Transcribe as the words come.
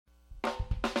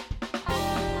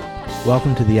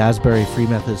Welcome to the Asbury Free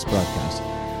Methodist broadcast,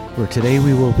 where today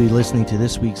we will be listening to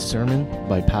this week's sermon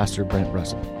by Pastor Brent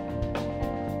Russell.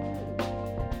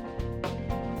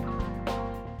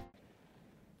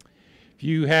 If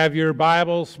you have your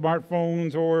Bibles,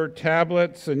 smartphones, or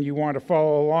tablets, and you want to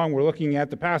follow along, we're looking at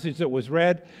the passage that was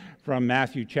read from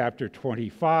Matthew chapter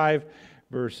 25,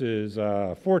 verses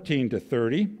 14 to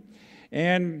 30.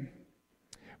 And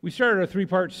we started a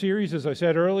three-part series, as I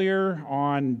said earlier,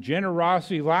 on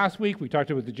generosity last week. We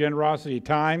talked about the generosity of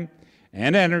time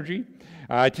and energy.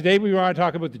 Today we want to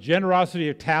talk about the generosity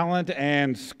of talent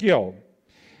and skill.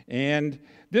 And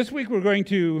this week we're going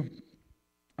to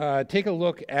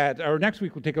next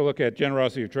week we'll take a look at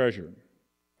generosity of treasure.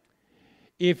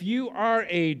 If you are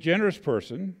a generous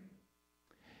person,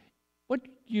 what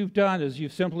you've done is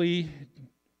you've simply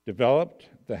developed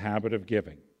the habit of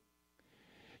giving.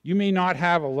 You may not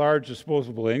have a large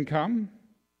disposable income.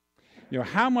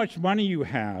 How much money you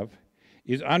have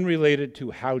is unrelated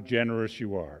to how generous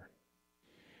you are.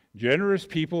 Generous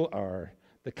people are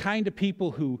the kind of people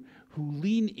who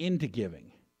lean into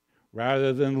giving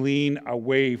rather than lean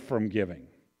away from giving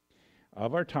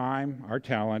of our time, our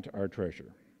talent, our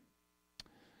treasure.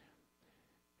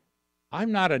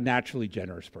 I'm not a naturally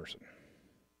generous person.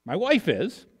 My wife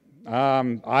is.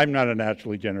 I'm not a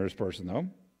naturally generous person, though.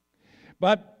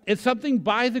 But it's something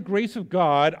by the grace of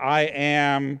God I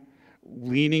am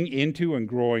leaning into and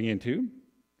growing into.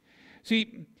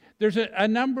 See, there's a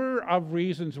number of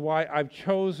reasons why I've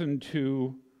chosen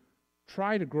to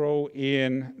try to grow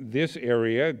in this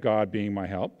area, God being my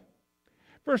help.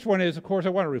 First one is, of course, I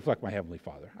want to reflect my Heavenly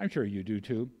Father. I'm sure you do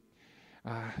too.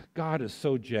 God is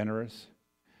so generous.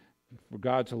 For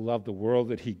God to love the world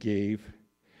that He gave.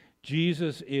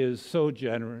 Jesus is so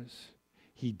generous.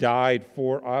 He died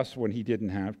for us when He didn't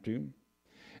have to.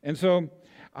 And so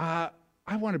I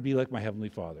want to be like my Heavenly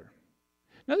Father.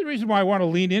 Another reason why I want to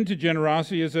lean into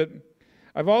generosity is that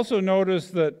I've also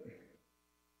noticed that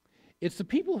it's the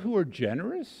people who are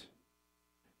generous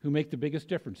who make the biggest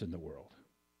difference in the world.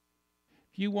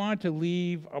 If you want to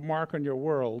leave a mark on your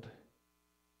world,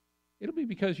 it'll be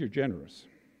because you're generous.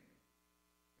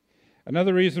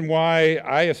 Another reason why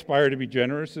I aspire to be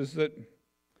generous is that,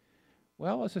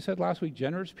 well, as I said last week,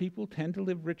 generous people tend to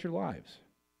live richer lives.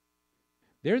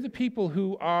 They're the people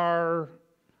who are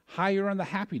higher on the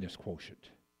happiness quotient.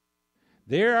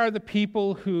 They are the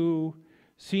people who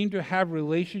seem to have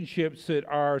relationships that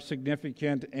are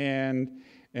significant and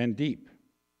deep.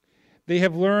 They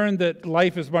have learned that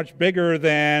life is much bigger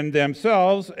than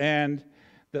themselves and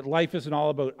that life isn't all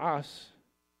about us,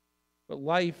 but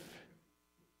life,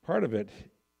 part of it,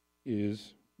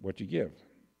 is what you give.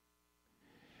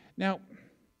 Now,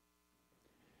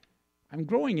 I'm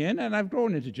growing in, and I've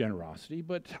grown into generosity,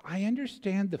 but I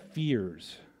understand the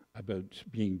fears about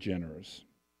being generous.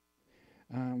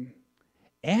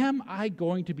 Am I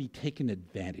going to be taken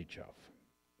advantage of?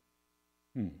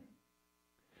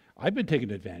 I've been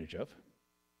taken advantage of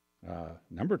a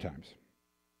number of times.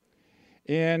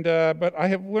 But I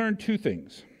have learned two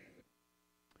things.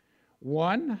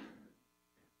 One,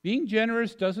 being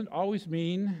generous doesn't always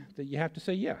mean that you have to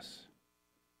say yes.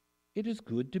 It is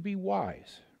good to be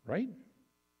wise, right?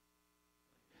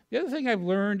 The other thing I've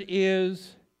learned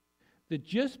is that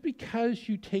just because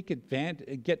you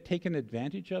get taken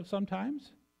advantage of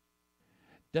sometimes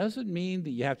doesn't mean that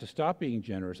you have to stop being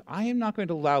generous. I am not going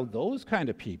to allow those kind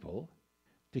of people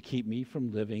to keep me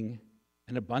from living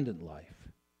an abundant life,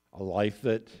 a life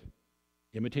that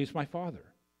imitates my Father,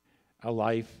 a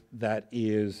life that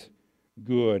is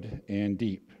good and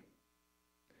deep.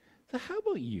 So how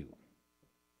about you?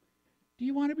 Do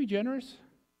you want to be generous?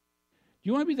 Do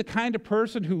you want to be the kind of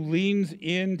person who leans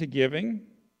into giving?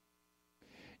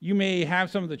 You may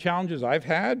have some of the challenges I've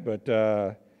had, but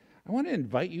I want to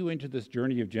invite you into this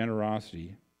journey of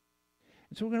generosity.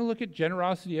 And so we're going to look at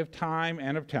generosity of time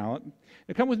and of talent.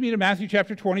 Now come with me to Matthew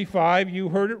chapter 25. You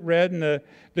heard it read in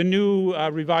the New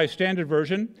Revised Standard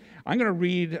Version. I'm going to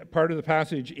read part of the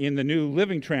passage in the New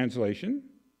Living Translation.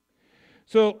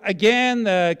 So again,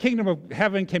 the kingdom of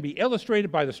heaven can be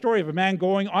illustrated by the story of a man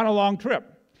going on a long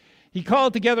trip. He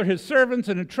called together his servants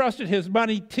and entrusted his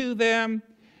money to them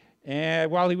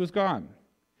while he was gone.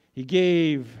 He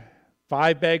gave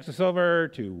 5 bags of silver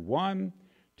to one,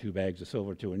 2 bags of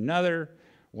silver to another,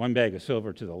 1 bag of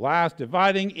silver to the last,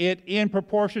 dividing it in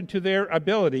proportion to their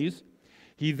abilities.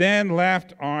 He then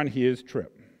left on his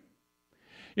trip.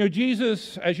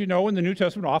 Jesus, as you know, in the New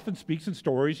Testament often speaks in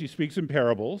stories. He speaks in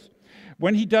parables.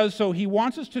 When he does so, he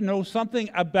wants us to know something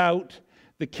about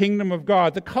the kingdom of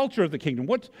God, the culture of the kingdom.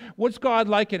 What's God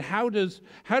like, and how does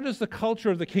the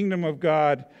culture of the kingdom of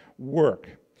God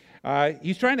work?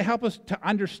 He's trying to help us to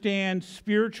understand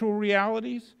spiritual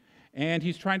realities, and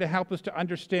he's trying to help us to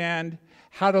understand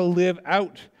how to live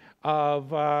out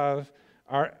of our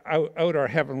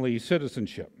heavenly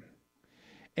citizenship.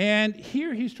 And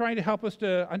here he's trying to help us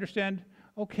to understand,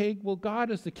 okay, well, God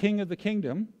is the king of the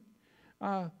kingdom.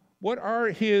 What are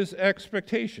his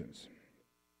expectations?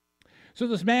 So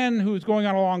this man who's going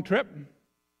on a long trip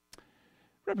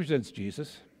represents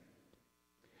Jesus.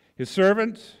 His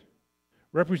servants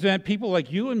represent people like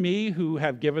you and me who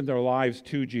have given their lives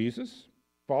to Jesus,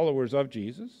 followers of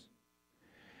Jesus.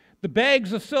 The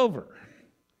bags of silver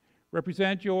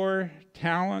represent your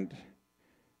talent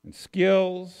and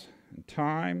skills and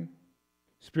time.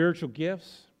 Spiritual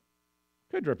gifts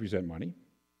could represent money.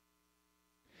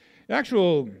 The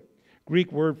actual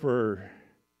Greek word for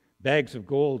bags of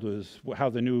gold was how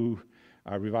the New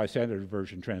Revised Standard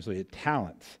Version translated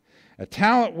talents. A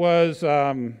talent was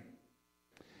a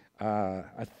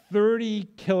 30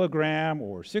 kilogram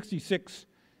or 66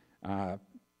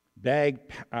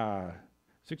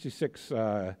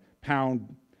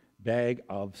 pound bag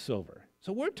of silver.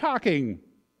 So we're talking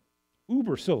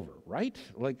uber silver, right?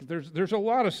 Like there's a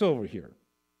lot of silver here.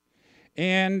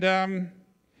 And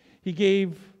he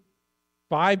gave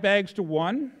 5 bags to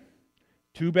one,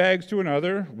 2 bags to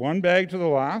another, 1 bag to the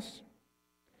last.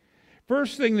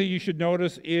 First thing that you should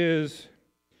notice is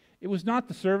it was not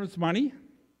the servant's money,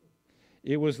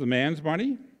 it was the man's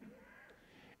money.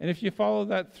 And if you follow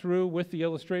that through with the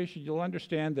illustration, you'll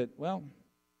understand that, well,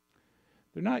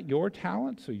 they're not your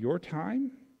talents or your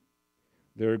time.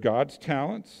 They're God's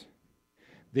talents.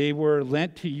 They were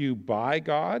lent to you by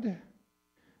God.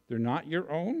 They're not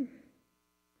your own.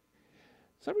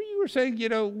 Some of you were saying,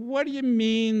 what do you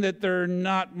mean that they're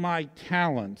not my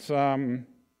talents?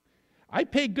 I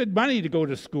paid good money to go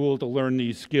to school to learn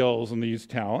these skills and these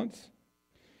talents.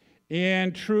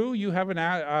 And true, you have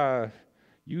a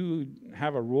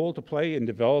role to play in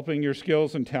developing your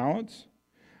skills and talents.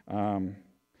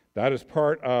 That is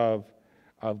part of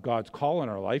God's call in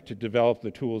our life to develop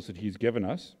the tools that he's given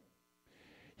us.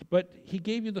 But he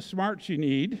gave you the smarts you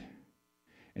need,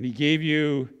 and he gave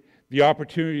you the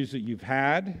opportunities that you've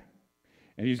had,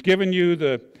 and he's given you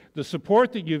the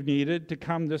support that you've needed to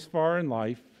come this far in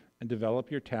life and develop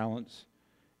your talents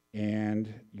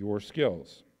and your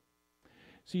skills.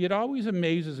 See, it always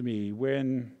amazes me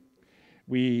when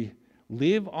we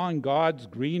live on God's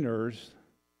green earth,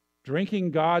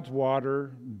 drinking God's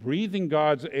water, breathing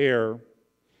God's air,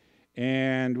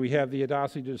 and we have the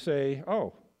audacity to say,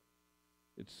 oh,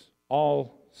 it's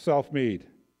all self-made.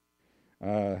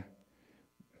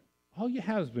 All you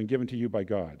have has been given to you by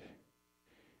God.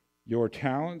 Your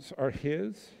talents are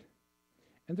his,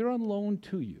 and they're on loan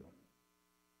to you.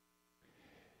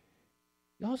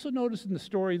 You also notice in the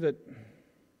story that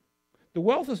the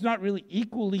wealth is not really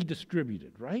equally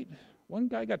distributed, right? One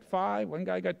guy got 5, one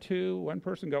guy got 2, one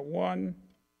person got 1.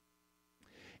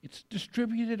 It's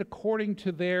distributed according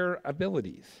to their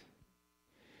abilities.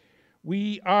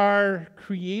 We are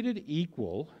created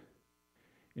equal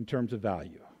in terms of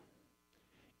value.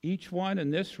 Each one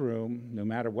in this room, no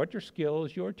matter what your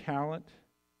skills, your talent,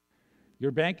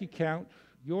 your bank account,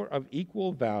 you're of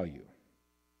equal value.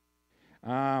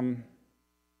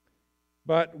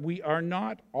 But we are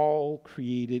not all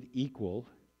created equal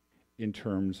in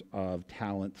terms of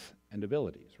talents and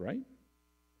abilities, right?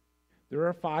 There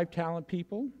are 5 talent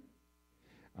people.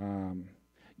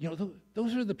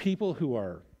 Those are the people who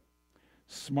are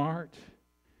smart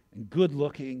and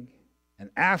good-looking and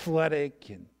athletic,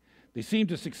 and they seem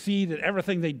to succeed at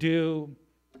everything they do.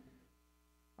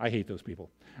 I hate those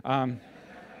people.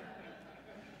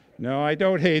 No, I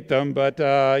don't hate them, but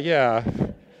yeah,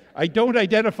 I don't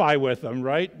identify with them,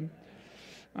 right?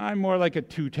 I'm more like a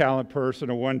 2-talent person,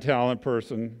 a 1-talent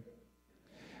person.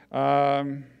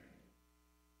 Now,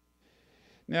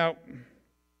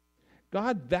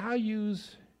 God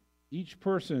values each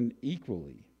person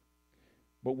equally,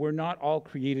 but we're not all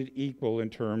created equal in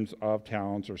terms of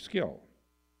talents or skill.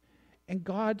 And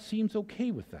God seems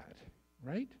okay with that,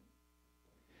 right?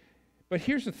 But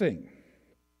here's the thing.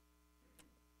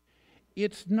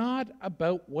 It's not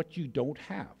about what you don't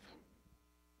have.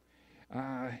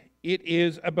 It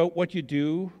is about what you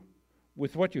do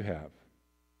with what you have.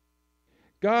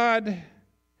 God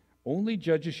only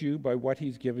judges you by what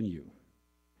he's given you.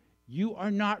 You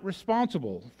are not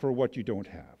responsible for what you don't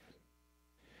have.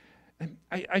 And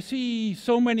I see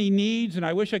so many needs, and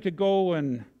I wish I could go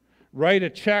and write a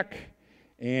check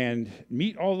and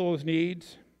meet all those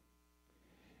needs.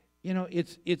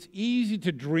 It's easy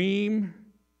to dream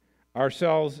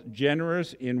ourselves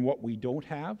generous in what we don't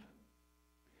have,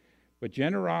 but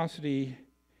generosity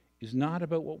is not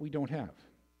about what we don't have.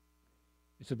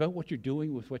 It's about what you're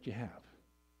doing with what you have.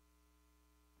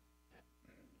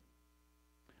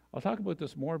 I'll talk about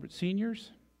this more, but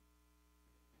seniors,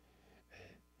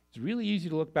 it's really easy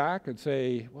to look back and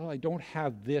say, well, I don't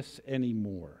have this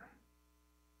anymore.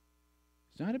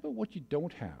 It's not about what you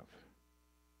don't have.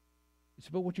 It's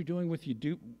about what you're doing with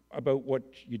about what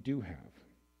you do have.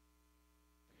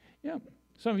 Yeah,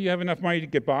 some of you have enough money to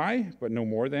get by, but no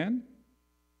more than.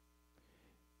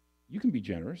 You can be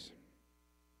generous.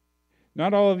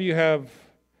 Not all of you have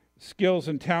skills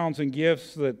and talents and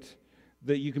gifts that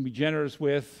you can be generous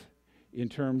with in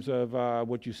terms of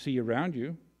what you see around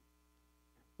you,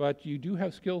 but you do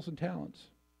have skills and talents.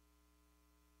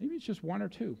 Maybe it's just one or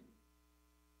two,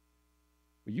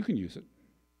 but you can use it.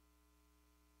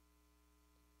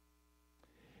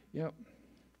 Yep.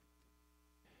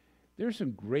 There's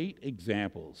some great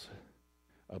examples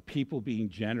of people being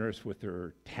generous with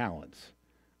their talents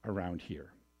around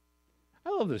here. I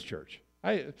love this church.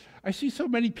 I see so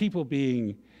many people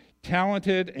being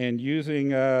talented and using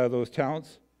those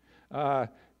talents.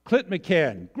 Clint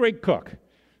McCann, great cook,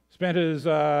 spent his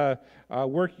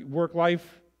work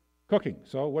life cooking.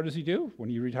 So what does he do? When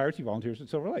he retires, he volunteers at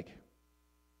Silver Lake.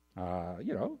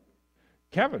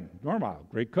 Kevin Normal,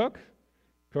 great cook,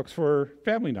 cooks for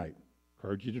family night.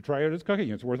 Encourage you to try out his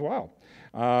cooking; it's worthwhile.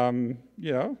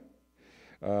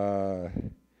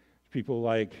 People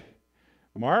like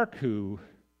Mark, who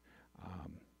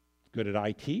is good at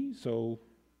IT, so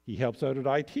he helps out at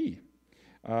IT.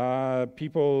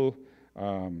 People,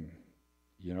 are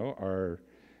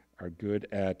good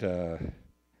at,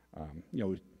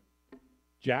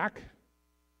 Jack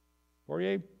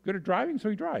Poirier, good at driving, so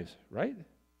he drives, right?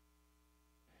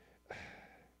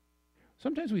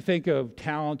 Sometimes we think of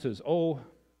talents as,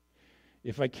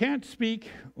 if I can't speak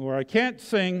or I can't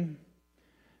sing,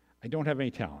 I don't have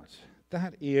any talents.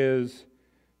 That is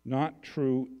not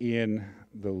true in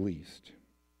the least.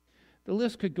 The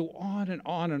list could go on and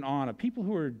on and on of people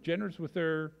who are generous with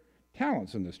their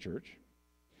talents in this church.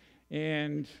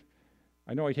 And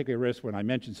I know I take a risk when I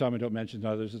mention some and don't mention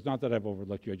others. It's not that I've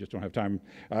overlooked you, I just don't have time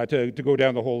to go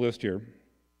down the whole list here.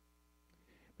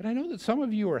 But I know that some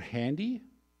of you are handy,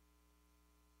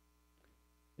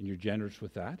 and you're generous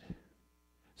with that.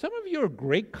 Some of you are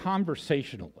great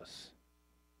conversationalists.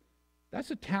 That's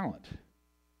a talent,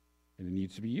 and it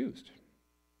needs to be used.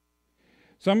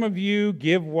 Some of you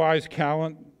give wise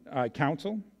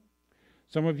counsel.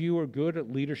 Some of you are good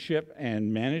at leadership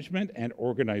and management and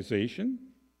organization.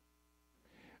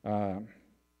 My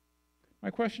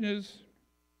question is,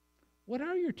 what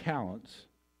are your talents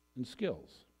and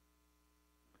skills?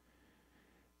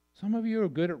 Some of you are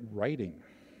good at writing.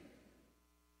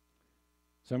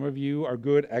 Some of you are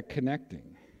good at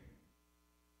connecting.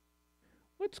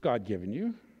 What's God given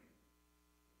you?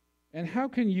 And how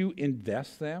can you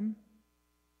invest them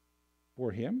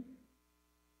for Him?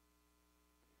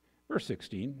 Verse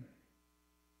 16.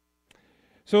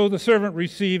 So the servant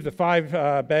received the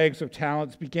 5 bags of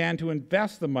talents, began to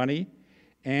invest the money,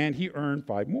 and he earned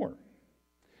 5 more.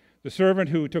 The servant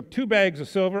who took 2 bags of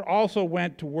silver also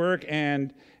went to work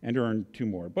and earned 2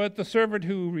 more. But the servant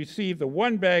who received the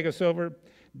 1 bag of silver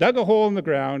dug a hole in the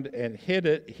ground and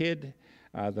hid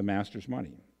the master's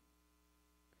money.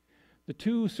 The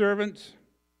 2 servants,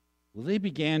 they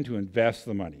began to invest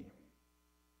the money.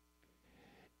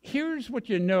 Here's what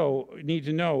you need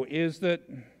to know is that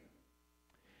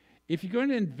if you're going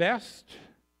to invest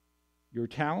your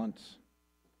talents,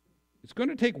 it's going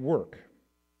to take work.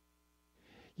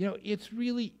 It's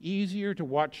really easier to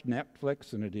watch Netflix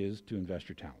than it is to invest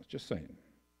your talents, just saying.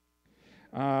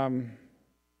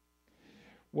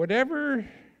 Whenever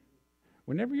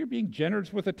you're being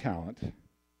generous with a talent,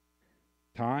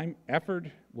 time, effort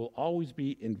will always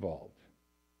be involved.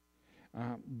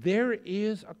 There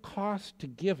is a cost to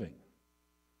giving.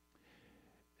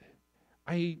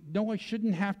 I know I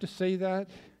shouldn't have to say that,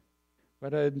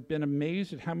 but I've been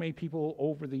amazed at how many people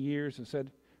over the years have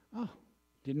said,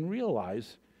 didn't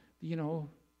realize,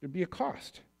 there'd be a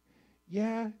cost.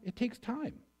 Yeah, it takes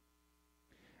time.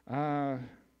 To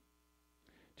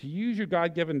use your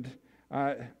God-given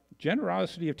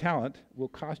generosity of talent will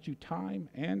cost you time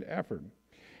and effort.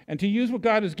 And to use what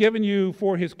God has given you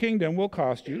for His kingdom will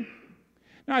cost you.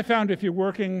 Now, I found if you're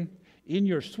working in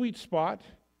your sweet spot,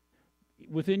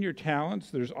 within your talents,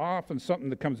 there's often something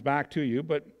that comes back to you,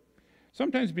 but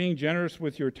sometimes being generous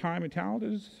with your time and talent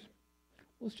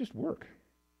it's just work.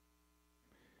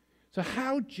 So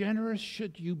how generous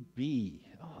should you be?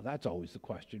 That's always the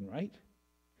question, right?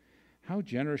 How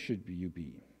generous should you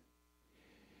be?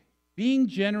 Being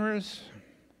generous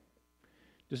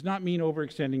does not mean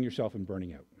overextending yourself and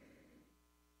burning out.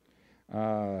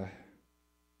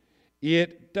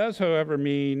 It does, however,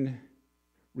 mean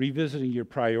revisiting your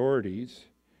priorities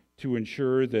to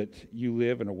ensure that you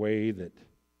live in a way that,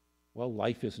 well,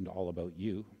 life isn't all about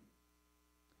you.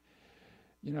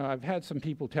 You know, I've had some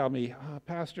people tell me,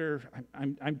 Pastor,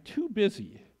 I'm too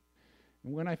busy.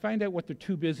 And when I find out what they're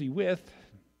too busy with,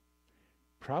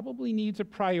 probably needs a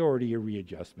priority or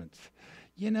readjustment.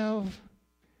 You know,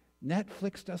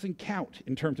 Netflix doesn't count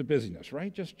in terms of busyness,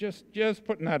 right? Just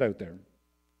putting that out there.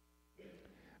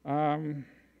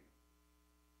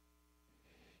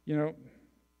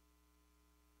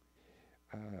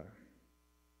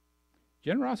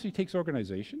 Generosity takes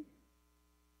organization.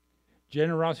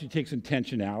 Generosity takes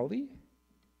intentionality.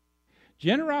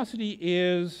 Generosity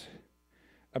is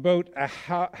about a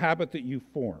habit that you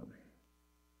form.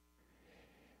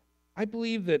 I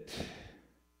believe that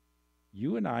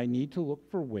you and I need to look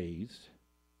for ways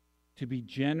to be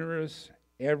generous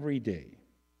every day.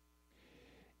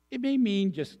 It may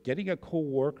mean just getting a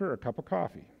coworker a cup of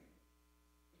coffee.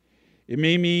 It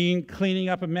may mean cleaning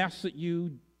up a mess that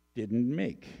you didn't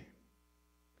make.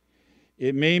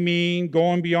 It may mean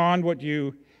going beyond what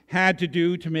you had to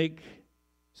do to make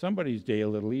somebody's day a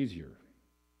little easier.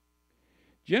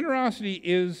 Generosity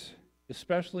is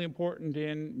especially important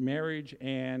in marriage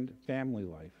and family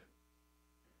life.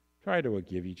 Try to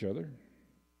give each other.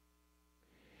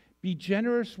 Be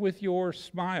generous with your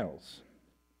smiles.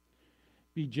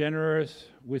 Be generous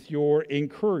with your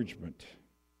encouragement.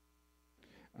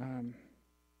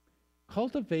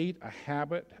 Cultivate a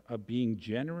habit of being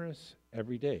generous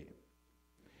every day.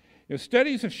 You know,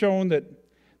 studies have shown that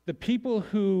the people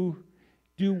who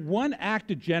do one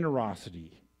act of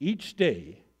generosity each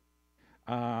day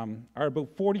are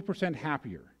about 40%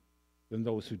 happier than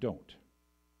those who don't.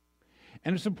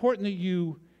 And it's important that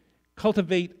you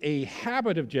cultivate a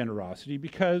habit of generosity,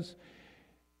 because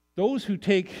those who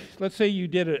take, let's say you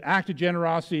did an act of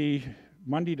generosity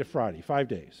Monday to Friday, 5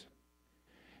 days.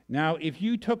 Now, if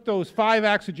you took those 5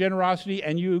 acts of generosity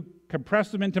and you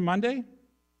compressed them into Monday,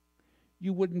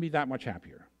 you wouldn't be that much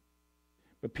happier.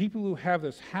 But people who have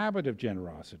this habit of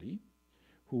generosity,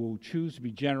 who choose to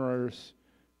be generous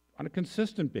on a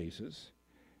consistent basis,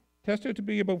 test out to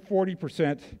be about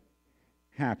 40%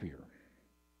 happier.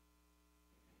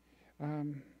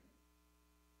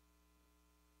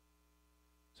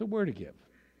 So where to give?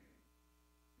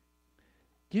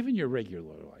 Give in your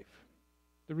regular life.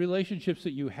 The relationships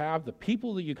that you have, the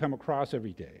people that you come across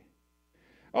every day.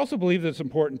 I also believe that it's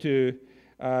important to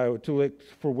look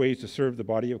for ways to serve the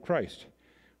body of Christ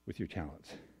with your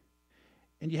talents.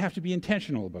 And you have to be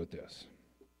intentional about this.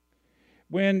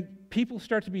 When people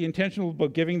start to be intentional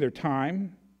about giving their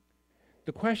time,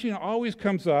 the question always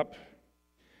comes up,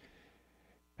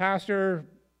 Pastor,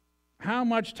 how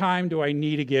much time do I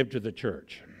need to give to the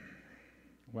church?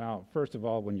 Well, first of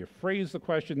all, when you phrase the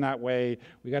question that way,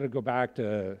 we got to go back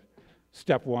to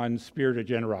step 1, spirit of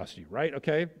generosity, right?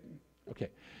 Okay.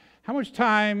 How much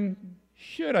time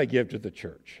should I give to the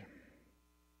church?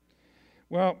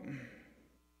 Well,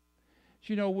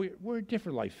 you know, we're at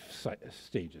different life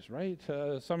stages, right?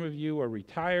 Some of you are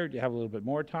retired, you have a little bit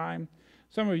more time.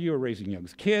 Some of you are raising young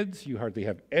kids, you hardly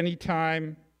have any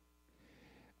time.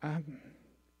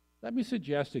 Let me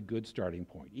suggest a good starting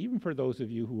point, even for those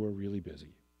of you who are really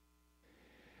busy.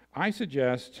 I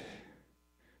suggest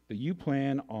that you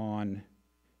plan on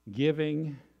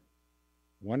giving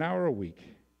 1 hour a week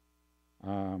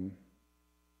to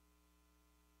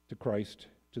Christ,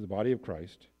 to the body of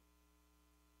Christ.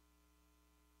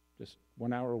 Just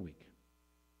 1 hour a week.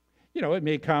 You know, it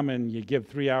may come and you give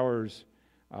 3 hours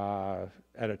at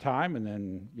a time, and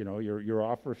then, you know, you're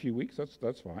off for a few weeks.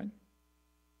 That's fine.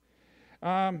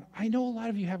 I know a lot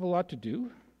of you have a lot to do.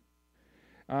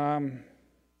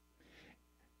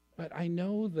 But I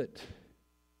know that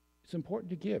it's important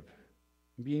to give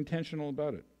and be intentional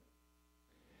about it.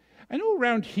 I know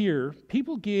around here,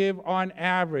 people give on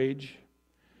average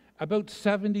about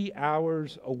 70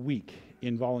 hours a week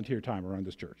in volunteer time around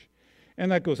this church.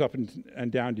 And that goes up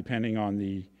and down depending on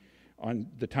the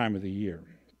time of the year.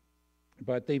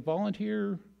 But they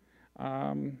volunteer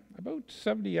about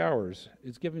 70 hours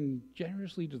is given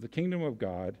generously to the kingdom of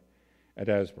God at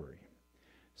Asbury.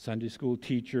 Sunday school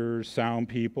teachers, sound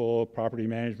people, property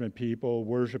management people,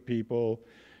 worship people,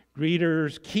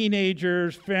 greeters,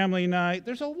 teenagers, family night.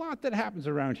 There's a lot that happens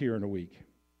around here in a week.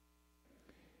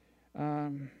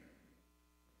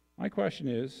 My question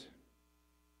is,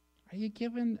 are you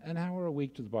giving an hour a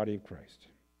week to the body of Christ?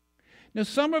 Now,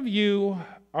 some of you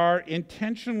are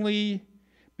intentionally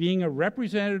being a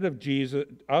representative of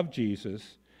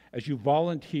Jesus as you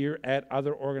volunteer at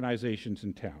other organizations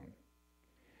in town.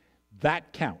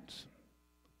 That counts.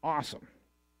 Awesome.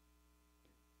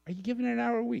 Are you giving an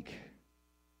hour a week?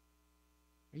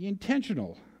 Are you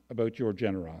intentional about your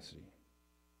generosity?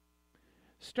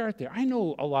 Start there. I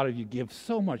know a lot of you give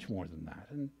so much more than that,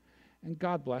 and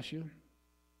God bless you.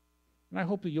 And I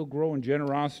hope that you'll grow in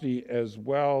generosity as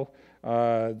well,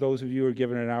 those of you who are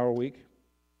giving an hour a week.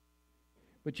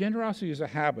 But generosity is a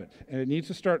habit, and it needs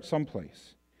to start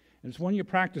someplace. And it's one you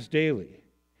practice daily.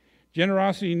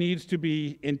 Generosity needs to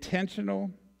be intentional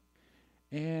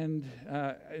and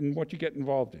in what you get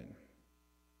involved in.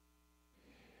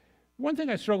 One thing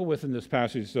I struggle with in this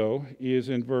passage, though, is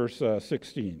in verse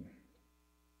 16.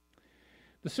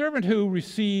 The servant who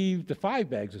received the 5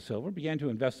 bags of silver began to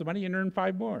invest the money and earn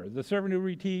 5 more. The servant who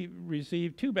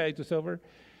received 2 bags of silver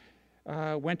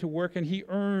went to work and he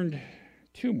earned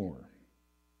 2 more.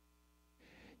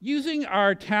 Using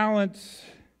our talents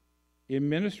in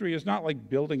ministry is not like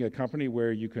building a company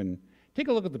where you can take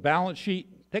a look at the balance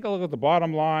sheet, take a look at the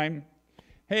bottom line.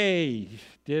 Hey,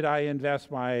 did I invest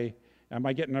am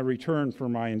I getting a return for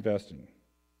my investing?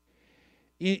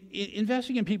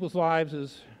 Investing in people's lives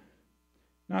is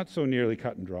not so nearly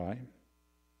cut and dry.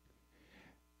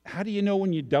 How do you know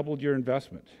when you doubled your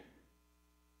investment?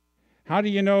 How do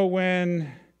you know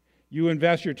when you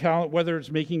invest your talent, whether it's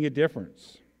making a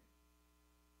difference?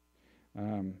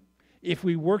 If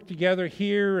we work together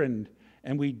here and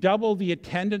we double the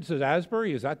attendance at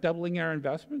Asbury, is that doubling our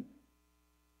investment?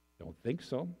 Don't think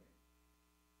so.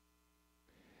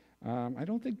 I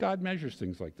don't think God measures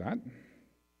things like that.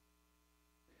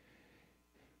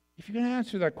 If you're going to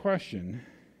answer that question,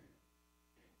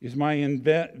 is my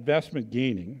investment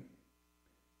gaining?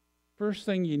 First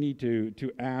thing you need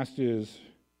to ask is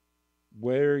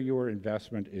where your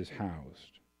investment is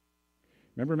housed.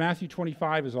 Remember, Matthew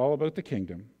 25 is all about the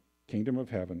kingdom of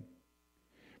heaven.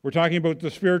 We're talking about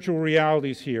the spiritual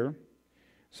realities here.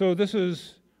 So this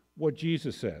is what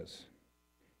Jesus says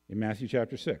in Matthew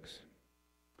chapter 6.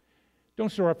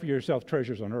 Don't store up for yourself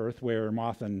treasures on earth where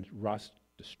moth and rust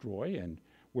destroy and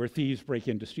where thieves break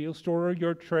in to steal. Store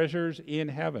your treasures in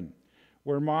heaven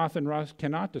where moth and rust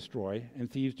cannot destroy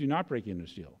and thieves do not break in to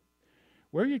steal.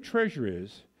 Where your treasure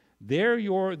is, there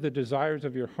the desires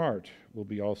of your heart will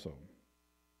be also.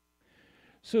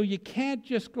 So you can't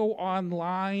just go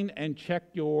online and check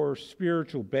your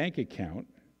spiritual bank account,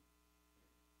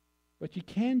 but you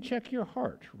can check your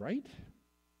heart, right?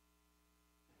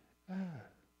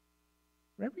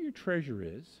 Wherever your treasure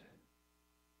is,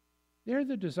 there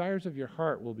the desires of your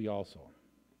heart will be also.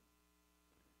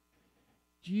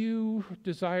 Do you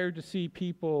desire to see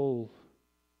people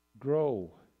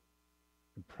grow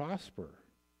and prosper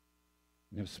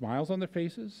and have smiles on their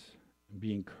faces and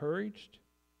be encouraged?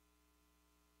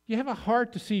 Do you have a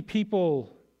heart to see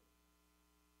people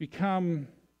become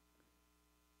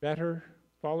better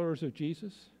followers of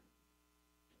Jesus?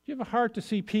 Do you have a heart to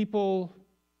see people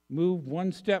move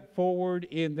one step forward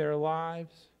in their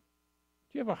lives?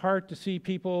 Do you have a heart to see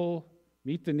people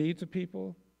meet the needs of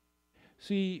people?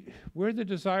 See, where the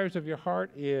desires of your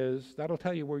heart is, that'll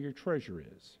tell you where your treasure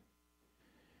is.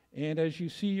 And as you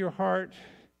see your heart,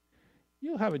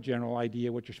 you'll have a general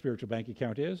idea what your spiritual bank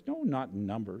account is. No, not in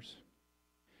numbers.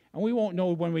 And we won't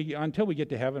know until we get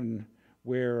to heaven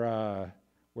where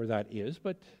that is,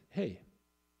 but hey,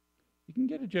 you can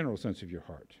get a general sense of your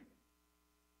heart.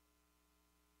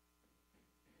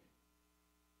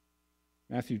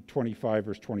 Matthew 25,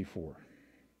 verse 24.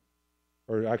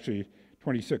 Or actually,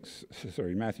 26,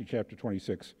 Matthew chapter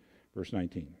 26, verse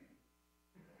 19.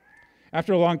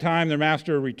 After a long time, their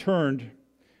master returned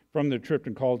from their trip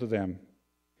and called to them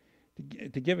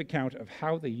to give account of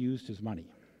how they used his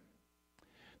money.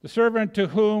 The servant to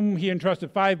whom he entrusted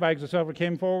 5 bags of silver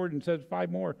came forward and said,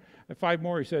 5 more. At 5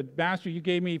 more, he said, Master, you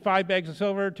gave me 5 bags of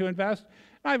silver to invest.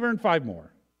 I've earned 5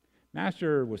 more.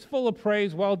 Master was full of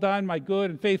praise. Well done, my good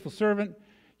and faithful servant.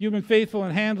 You've been faithful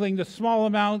in handling the small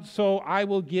amount, so I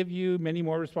will give you many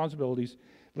more responsibilities.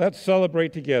 Let's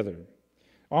celebrate together.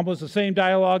 Almost the same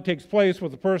dialogue takes place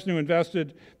with the person who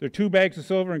invested their 2 bags of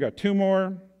silver and got 2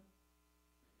 more.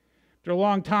 After a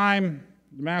long time,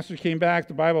 the master came back.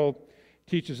 The Bible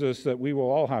teaches us that we will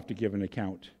all have to give an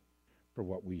account for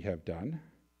what we have done.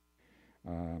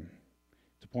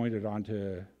 It's appointed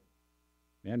unto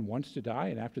man once to die,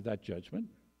 and after that, judgment.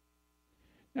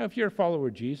 Now, if you're a follower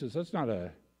of Jesus, that's not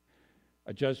a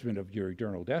judgment of your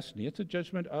eternal destiny. It's a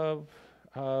judgment of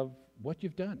what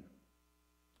you've done.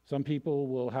 Some people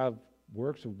will have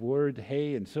works of wood,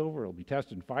 hay, and silver. It'll be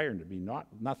tested in fire, and there'll be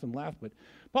nothing left. But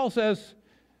Paul says,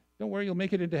 don't worry, you'll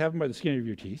make it into heaven by the skin of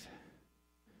your teeth.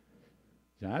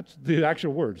 That's the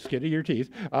actual word, skin of your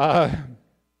teeth.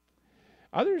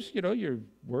 Others, your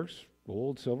works,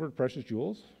 gold, silver, precious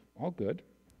jewels, all good.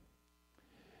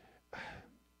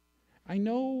 I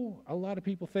know a lot of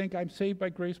people think I'm saved by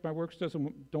grace, my works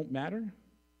don't matter.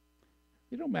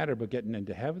 They don't matter about getting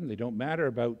into heaven. They don't matter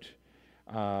about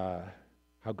how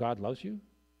God loves you.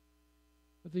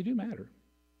 But they do matter.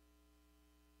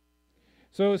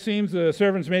 So it seems the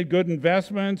servants made good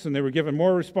investments and they were given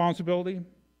more responsibility.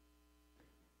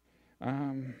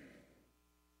 I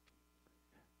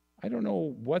don't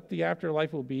know what the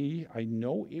afterlife will be. I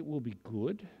know it will be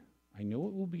good. I know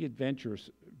it will be adventurous,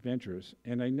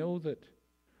 and I know that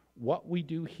what we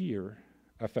do here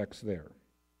affects there.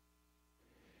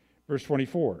 Verse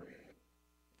 24.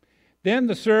 Then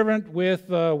the servant with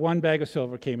one bag of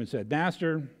silver came and said,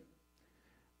 Master,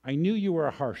 I knew you were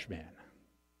a harsh man.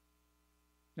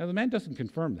 Now the man doesn't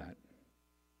confirm that,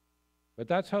 but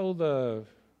that's how the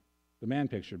man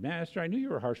pictured. Master, I knew you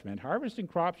were a harsh man, harvesting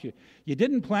crops you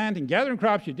didn't plant and gathering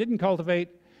crops you didn't cultivate.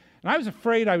 And I was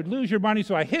afraid I would lose your money,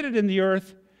 so I hid it in the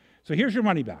earth. So here's your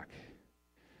money back.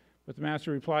 But the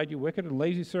master replied, you wicked and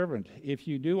lazy servant. If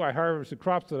you do, I harvest the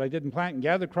crops that I didn't plant and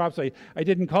gather crops I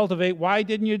didn't cultivate. Why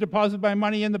didn't you deposit my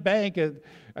money in the bank?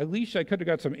 At least I could have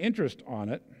got some interest on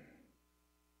it.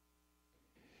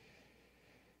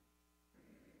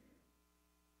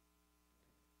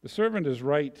 The servant is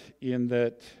right in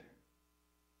that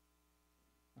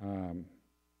the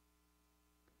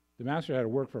master had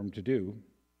work for him to do,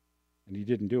 and he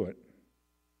didn't do it.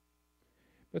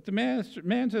 But the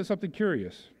man says something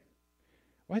curious.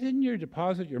 Why didn't you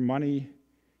deposit your money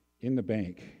in the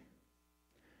bank?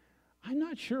 I'm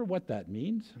not sure what that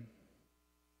means.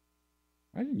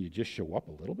 Why didn't you just show up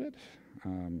a little bit?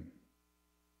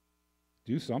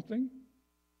 Do something?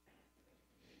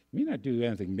 You may not do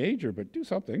anything major, but do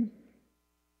something.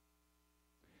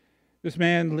 This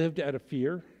man lived out of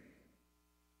fear.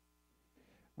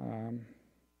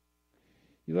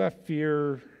 He let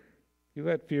fear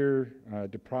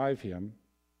deprive him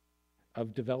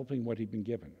of developing what he'd been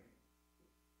given.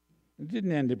 It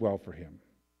didn't end well for him.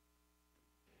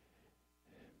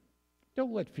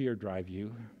 Don't let fear drive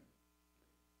you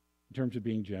in terms of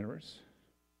being generous.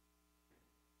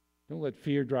 Don't let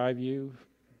fear drive you.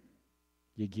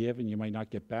 You give and you might not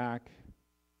get back.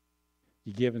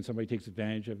 You give and somebody takes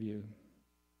advantage of you.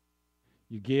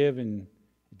 You give and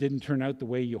it didn't turn out the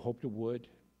way you hoped it would.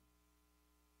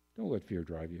 Don't let fear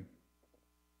drive you.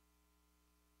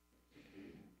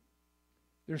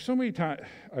 There's so many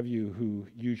of you who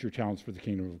use your talents for the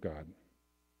kingdom of God.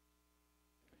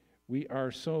 We are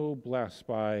so blessed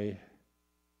by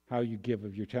how you give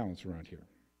of your talents around here.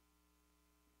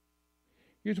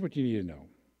 Here's what you need to know.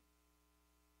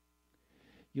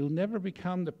 You'll never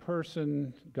become the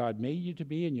person God made you to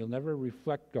be, and you'll never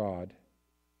reflect God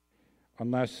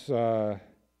unless you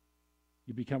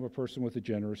become a person with a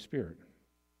generous spirit.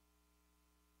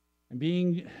 And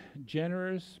being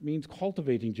generous means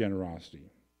cultivating generosity.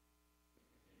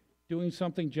 Doing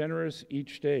something generous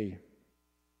each day.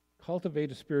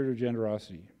 Cultivate a spirit of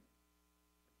generosity.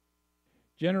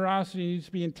 Generosity needs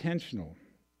to be intentional.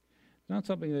 It's not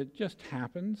something that just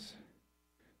happens,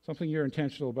 something you're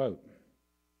intentional about.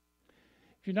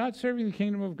 If you're not serving the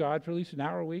kingdom of God for at least an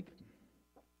hour a week,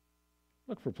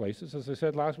 look for places. As I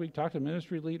said last week, talk to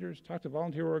ministry leaders, talk to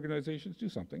volunteer organizations, do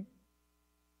something.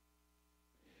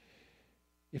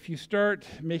 If you start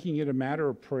making it a matter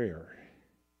of prayer,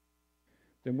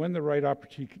 then when the right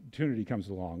opportunity comes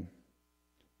along,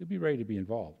 you'll be ready to be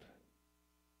involved.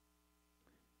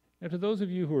 Now, to those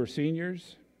of you who are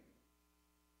seniors,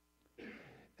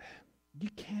 you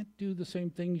can't do the same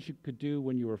things you could do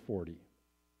when you were 40.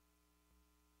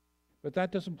 But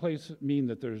that doesn't mean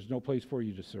that there's no place for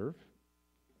you to serve.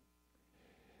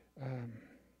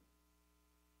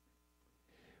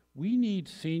 We need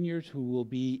seniors who will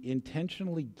be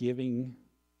intentionally giving,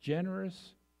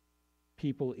 generous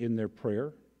people in their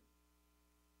prayer.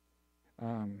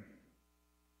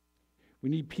 We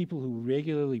need people who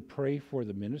regularly pray for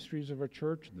the ministries of our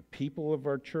church, and the people of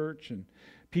our church, and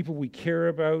people we care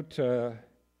about,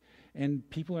 and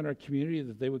people in our community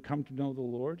that they would come to know the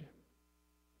Lord.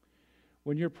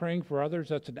 When you're praying for others,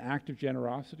 that's an act of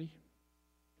generosity.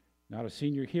 Not a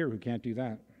senior here who can't do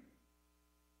that.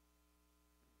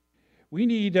 We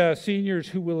need seniors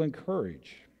who will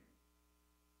encourage.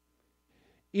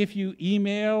 If you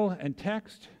email and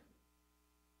text,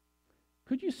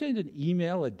 could you send an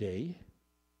email a day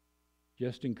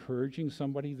just encouraging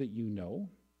somebody that you know?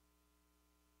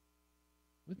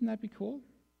 Wouldn't that be cool?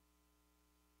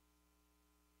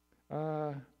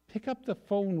 Pick up the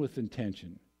phone with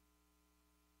intention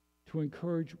to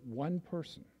encourage one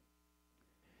person.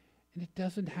 And it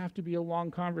doesn't have to be a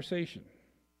long conversation.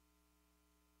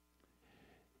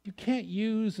 You can't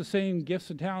use the same gifts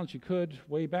and talents you could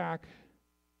way back.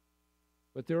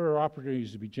 but there are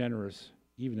opportunities to be generous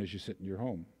even as you sit in your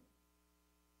home.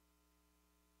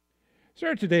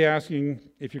 Start today asking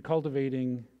if you're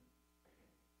cultivating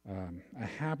a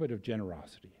habit of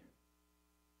generosity.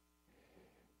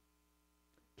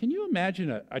 Can you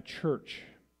imagine a church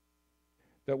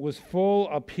that was full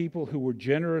of people who were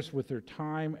generous with their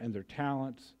time and their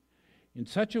talents in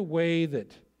such a way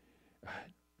that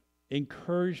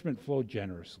encouragement flowed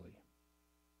generously,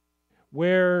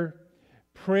 where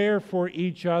prayer for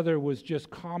each other was just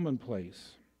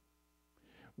commonplace,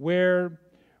 where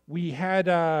we had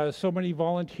so many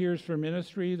volunteers for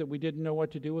ministry that we didn't know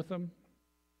what to do with them?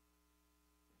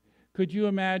 Could you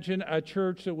imagine a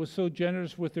church that was so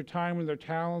generous with their time and their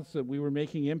talents that we were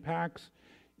making impacts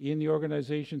in the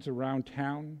organizations around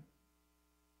town?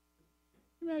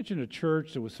 Imagine a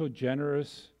church that was so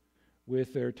generous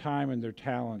with their time and their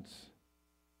talents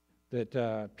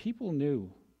that people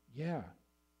knew, yeah,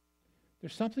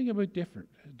 there's something about different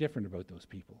about those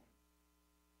people.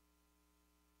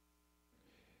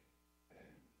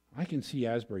 I can see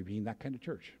Asbury being that kind of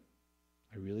church.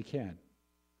 I really can.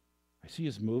 I see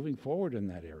us moving forward in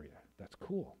that area. That's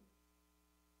cool.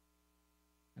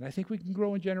 And I think we can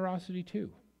grow in generosity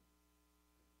too.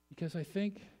 Because I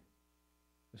think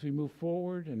as we move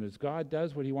forward and as God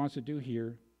does what he wants to do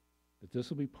here, that this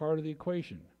will be part of the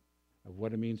equation of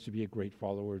what it means to be a great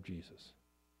follower of Jesus.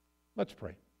 Let's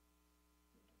pray.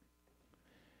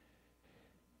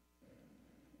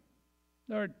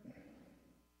 Lord,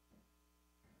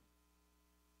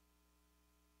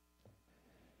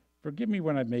 forgive me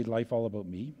when I've made life all about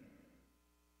me.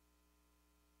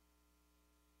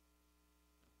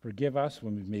 Forgive us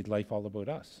when we've made life all about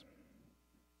us.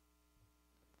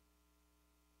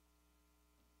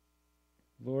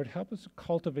 Lord, help us to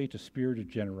cultivate a spirit of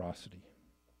generosity,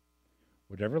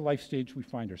 whatever life stage we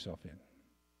find ourselves in,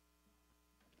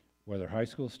 whether high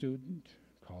school student,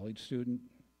 college student,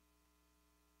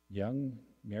 young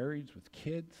marrieds with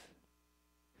kids,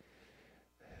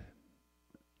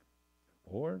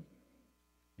 or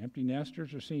empty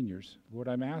nesters or seniors. Lord,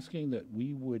 I'm asking that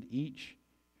we would each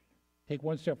take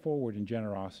one step forward in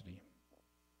generosity.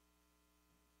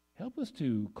 Help us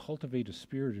to cultivate a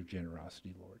spirit of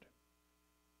generosity, Lord.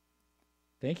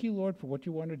 Thank you, Lord, for what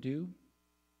you want to do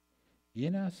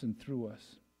in us and through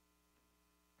us.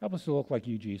 Help us to look like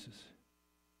you, Jesus.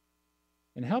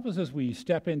 And help us as we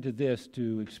step into this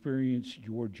to experience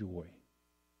your joy,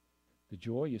 the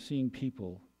joy of seeing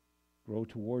people grow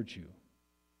towards you.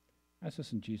 I ask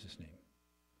this in Jesus' name.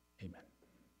 Amen.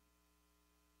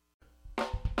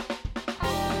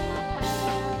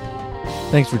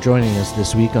 Thanks for joining us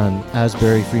this week on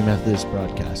Asbury Free Methodist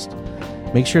Broadcast.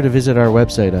 Make sure to visit our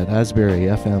website at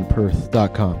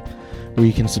asburyfmperth.com, where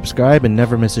you can subscribe and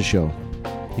never miss a show.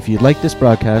 If you'd like this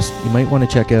broadcast, you might want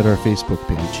to check out our Facebook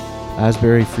page,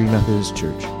 Asbury Free Methodist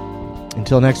Church.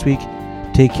 Until next week,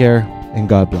 take care and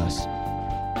God bless.